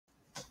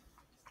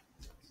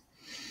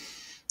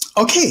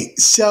Okay,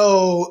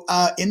 so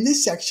in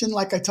this section,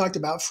 like I talked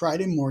about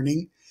Friday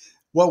morning,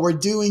 what we're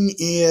doing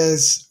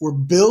is we're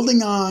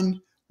building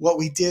on what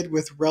we did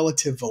with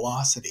relative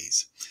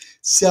velocities.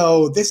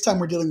 So this time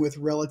we're dealing with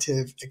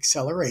relative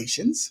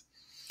accelerations.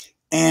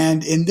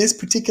 And in this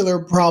particular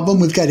problem,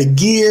 we've got a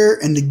gear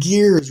and the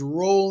gear is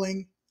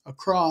rolling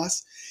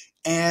across.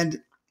 And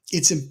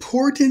it's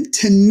important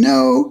to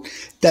know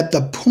that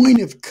the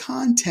point of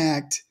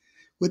contact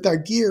with our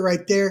gear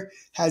right there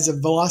has a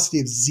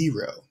velocity of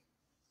 0.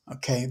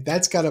 Okay,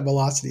 that's got a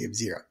velocity of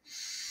 0.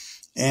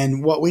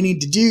 And what we need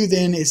to do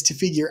then is to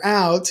figure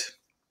out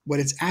what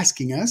it's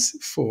asking us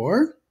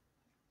for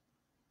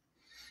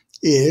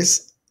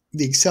is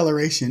the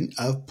acceleration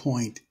of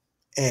point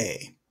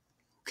A.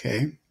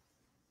 Okay.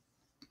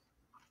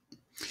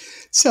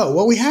 So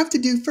what we have to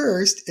do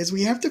first is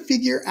we have to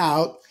figure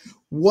out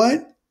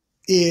what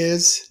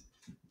is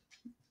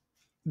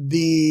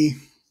the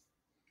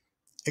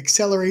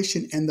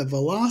acceleration and the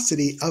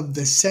velocity of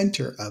the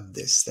center of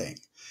this thing.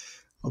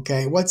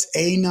 Okay, what's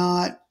A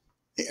naught?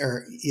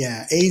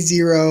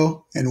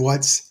 A0 and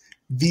what's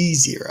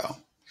V0.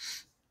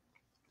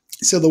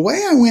 So the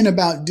way I went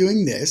about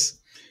doing this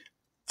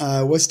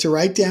was to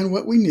write down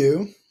what we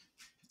knew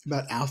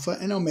about alpha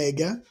and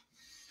omega,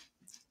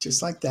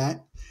 just like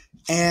that.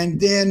 And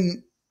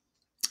then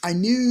I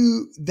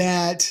knew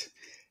that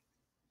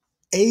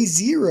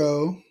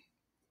A0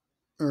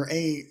 or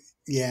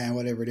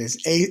whatever it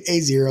is,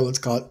 A0, let's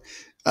call it,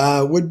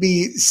 would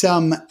be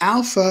some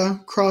alpha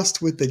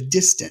crossed with the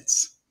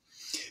distance.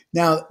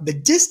 Now, the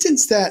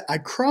distance that I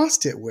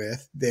crossed it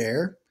with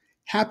there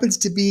happens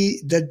to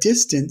be the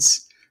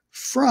distance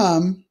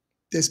from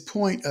this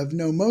point of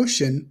no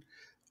motion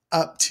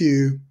up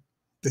to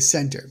the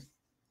center,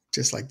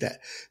 just like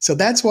that. So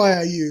that's why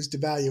I used the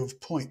value of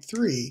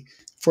 0.3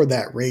 for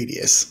that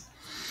radius.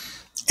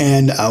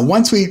 And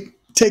once we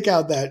take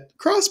out that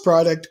cross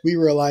product, we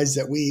realize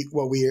that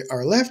what we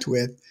are left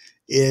with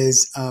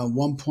is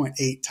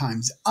 1.8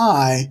 times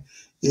I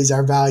is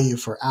our value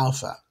for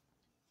alpha.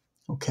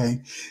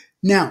 Okay.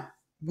 Now,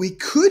 we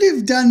could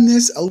have done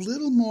this a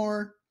little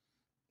more,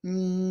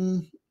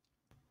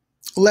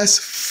 less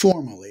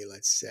formally,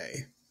 let's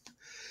say,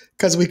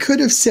 because we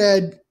could have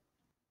said,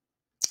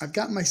 I've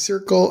got my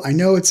circle. I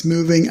know it's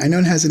moving. I know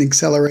it has an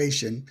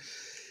acceleration,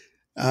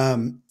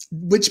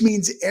 which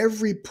means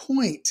every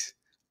point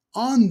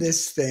on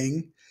this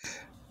thing,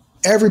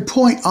 every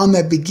point on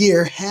that big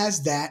gear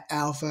has that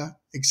alpha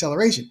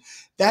acceleration.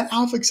 That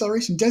alpha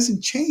acceleration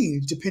doesn't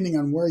change depending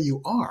on where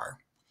you are.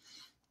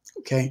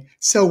 Okay,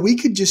 so we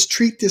could just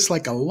treat this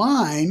like a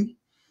line,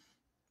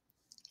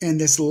 and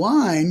this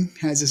line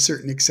has a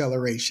certain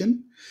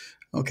acceleration.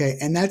 Okay,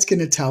 and that's going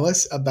to tell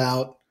us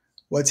about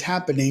what's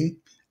happening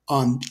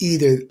on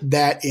either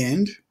that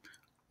end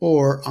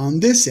or on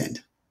this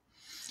end.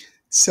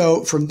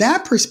 So from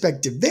that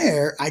perspective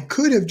there, I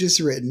could have just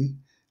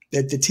written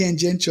that the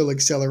tangential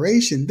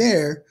acceleration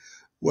there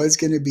was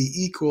going to be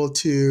equal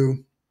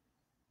to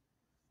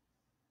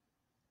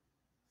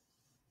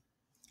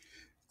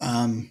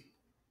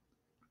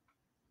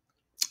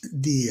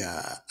the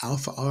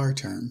alpha r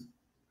term.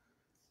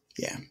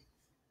 Yeah,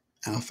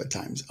 alpha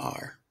times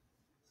r.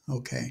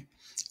 Okay,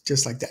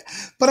 just like that.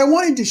 But I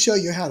wanted to show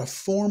you how to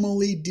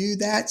formally do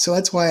that, so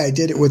that's why I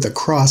did it with a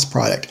cross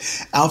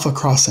product, alpha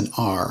cross an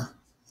r.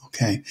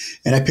 Okay,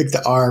 and I picked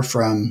the r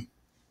from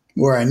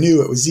where I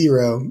knew it was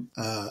 0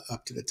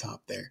 up to the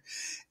top there.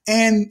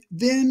 And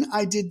then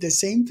I did the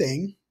same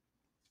thing,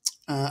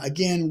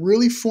 again,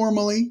 really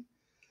formally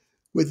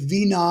with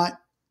v naught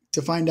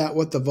to find out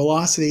what the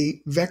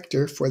velocity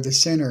vector for the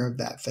center of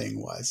that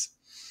thing was.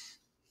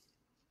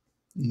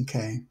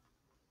 Okay.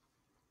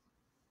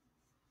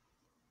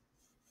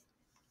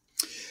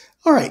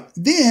 All right,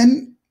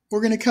 then we're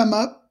going to come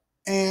up,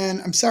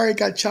 and I'm sorry it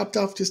got chopped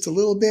off just a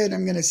little bit.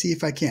 I'm going to see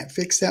if I can't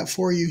fix that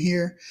for you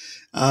here.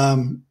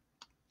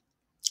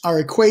 Our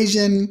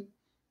equation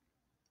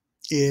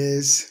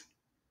is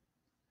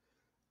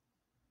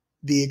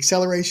the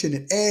acceleration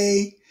at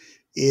A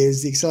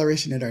is the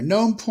acceleration at our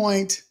known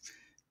point,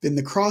 then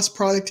the cross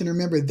product, and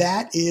remember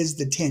that is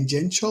the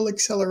tangential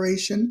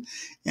acceleration,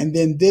 and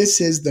then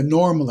this is the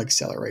normal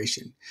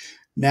acceleration.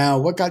 Now,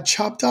 what got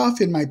chopped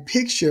off in my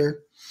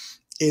picture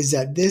is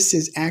that this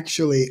is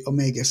actually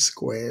omega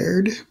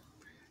squared,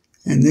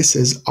 and this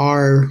is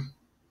r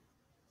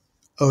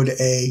O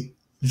to A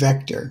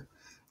vector,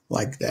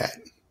 like that.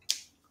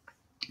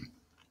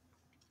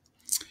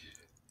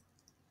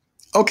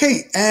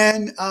 Okay,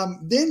 and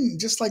then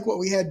just like what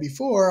we had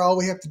before, all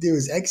we have to do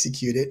is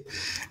execute it,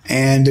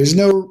 and there's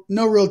no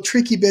real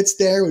tricky bits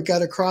there. We've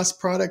got a cross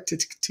product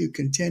to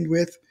contend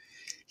with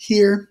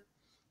here,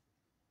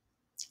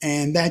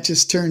 and that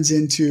just turns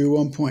into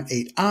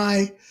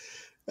 1.8i.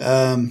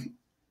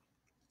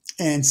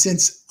 And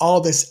since all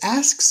this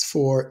asks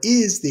for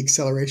is the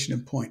acceleration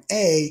of point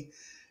A,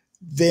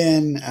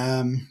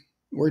 then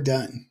we're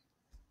done.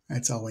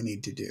 That's all we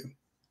need to do.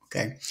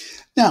 Okay.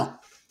 Now,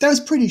 that was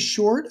pretty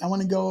short. I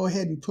want to go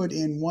ahead and put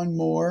in one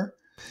more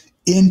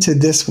into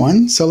this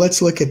one. So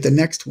let's look at the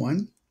next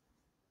one.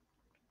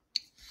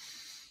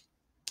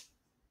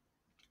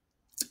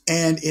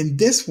 And in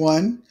this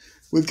one,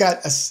 we've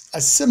got a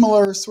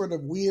similar sort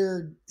of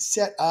weird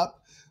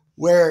setup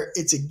where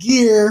it's a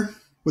gear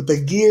with a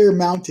gear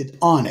mounted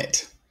on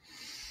it.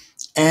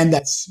 And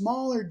that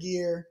smaller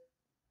gear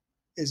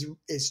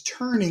is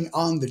turning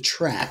on the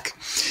track,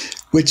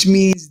 which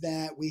means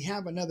that we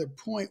have another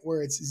point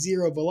where it's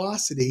zero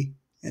velocity,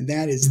 and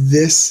that is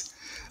this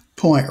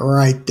point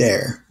right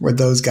there where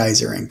those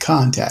guys are in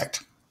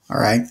contact. All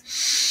right.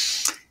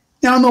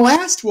 Now, in the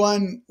last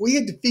one, we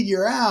had to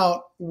figure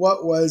out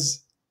what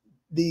was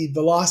the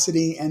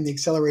velocity and the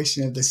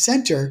acceleration of the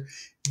center.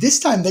 This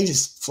time, they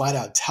just flat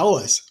out tell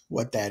us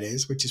what that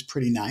is, which is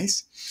pretty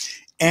nice.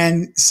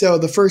 And so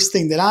the first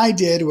thing that I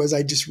did was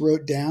I just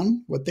wrote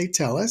down what they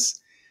tell us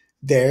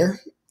there.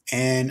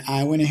 And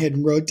I went ahead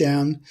and wrote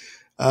down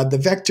the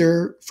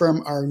vector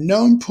from our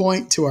known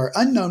point to our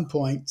unknown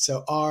point.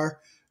 So R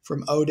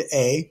from O to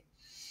A.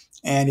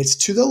 And it's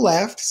to the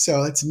left,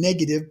 so it's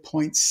negative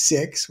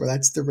 0.6, where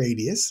that's the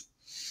radius.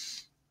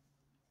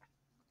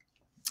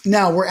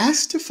 Now, we're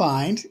asked to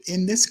find,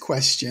 in this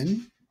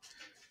question,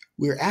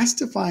 we're asked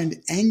to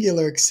find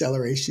angular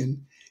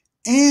acceleration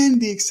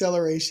and the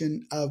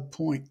acceleration of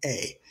point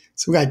A.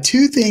 So we got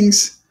two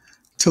things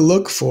to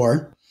look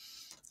for.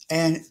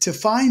 And to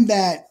find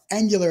that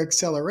angular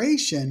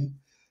acceleration,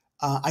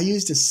 I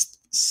used a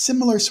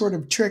similar sort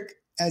of trick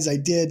as I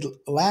did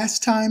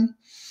last time,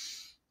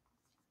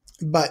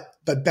 but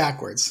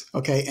backwards,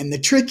 okay? And the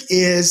trick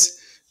is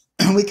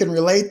we can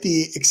relate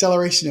the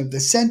acceleration of the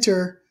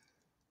center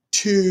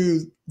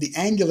to the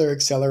angular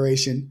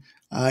acceleration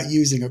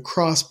using a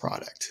cross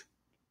product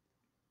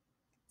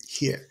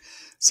here.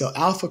 So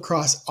alpha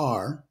cross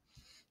R.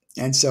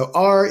 And so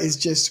R is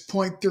just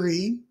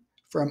 0.3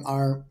 from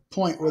our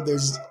point where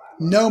there's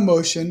no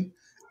motion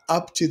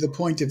up to the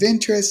point of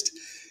interest.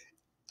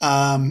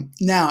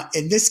 Now,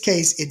 in this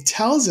case, it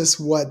tells us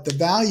what the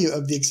value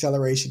of the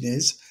acceleration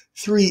is,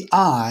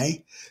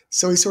 3I.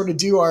 So we sort of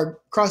do our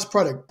cross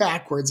product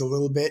backwards a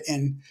little bit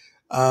and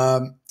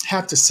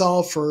have to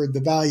solve for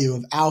the value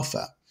of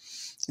alpha.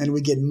 And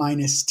we get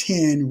minus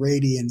 10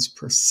 radians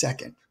per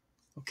second.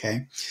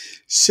 Okay,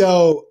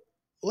 so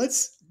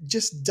let's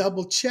just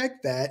double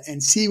check that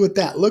and see what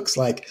that looks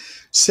like.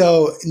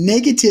 So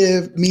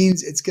negative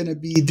means it's going to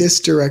be this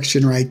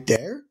direction right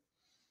there.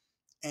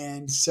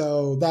 And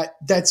so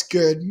that's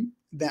good.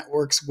 That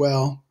works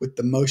well with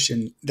the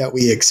motion that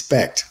we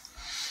expect.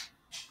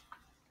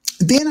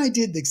 Then I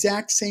did the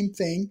exact same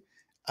thing.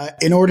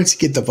 In order to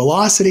get the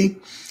velocity,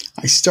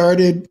 I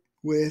started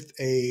with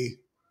a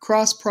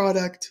cross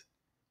product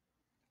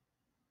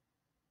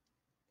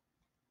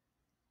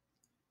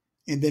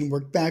and then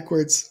worked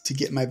backwards to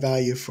get my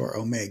value for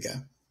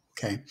omega.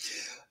 Okay.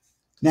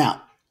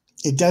 Now,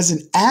 it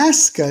doesn't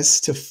ask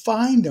us to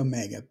find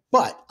omega,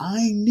 but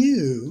I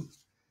knew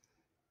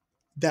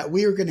that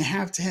we were going to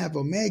have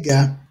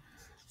omega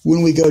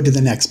when we go to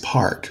the next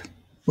part,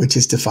 which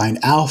is to find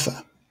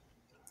alpha.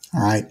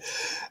 All right.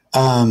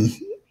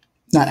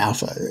 Not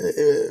alpha.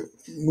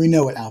 We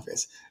know what alpha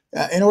is.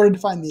 In order to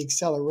find the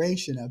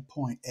acceleration of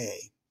point A.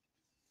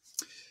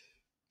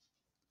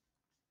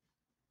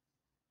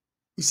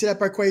 We set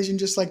up our equation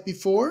just like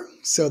before.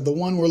 So the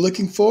one we're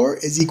looking for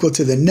is equal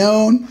to the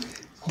known.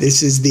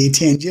 This is the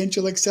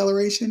tangential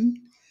acceleration.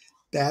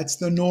 That's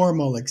the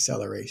normal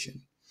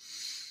acceleration.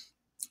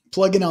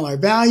 Plug in all our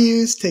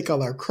values, take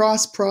all our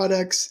cross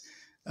products,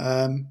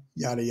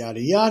 yada,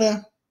 yada,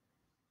 yada,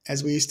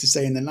 as we used to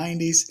say in the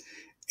 90s,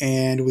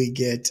 and we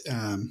get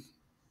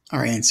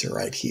our answer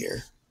right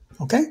here.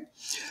 Okay?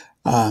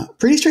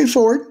 Pretty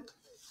straightforward.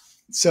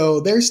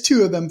 So there's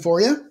two of them for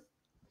you.